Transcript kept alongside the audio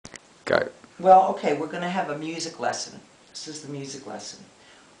Go. Well, okay, we're going to have a music lesson. This is the music lesson.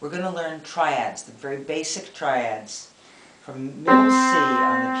 We're going to learn triads, the very basic triads, from middle C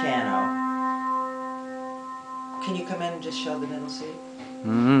on the piano. Can you come in and just show the middle C? C.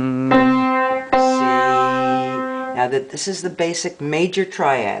 Now this is the basic major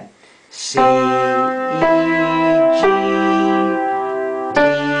triad. C, E, G, D,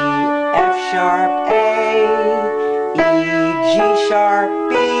 F sharp, A, E, G sharp,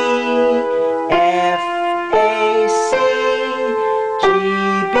 B, F, A, C, G,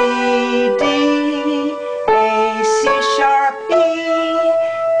 B, D, A, C sharp, E,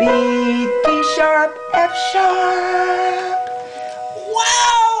 B, D sharp, F sharp.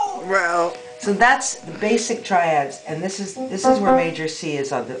 Wow! Well. So that's the basic triads, and this is where major C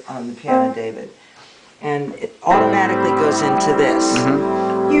is on the piano, David, and it automatically goes into this.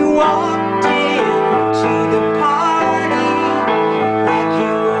 You walked into the party like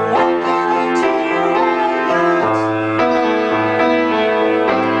you were walking into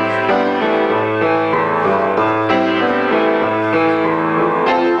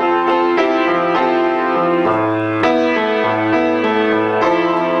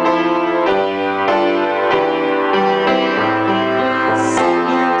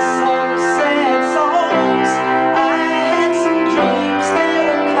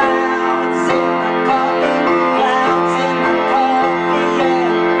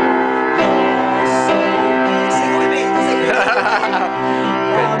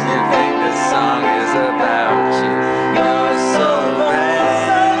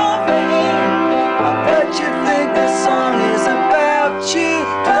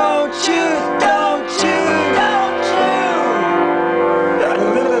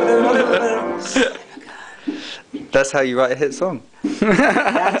That's how you write a hit song.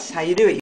 That's how you do it.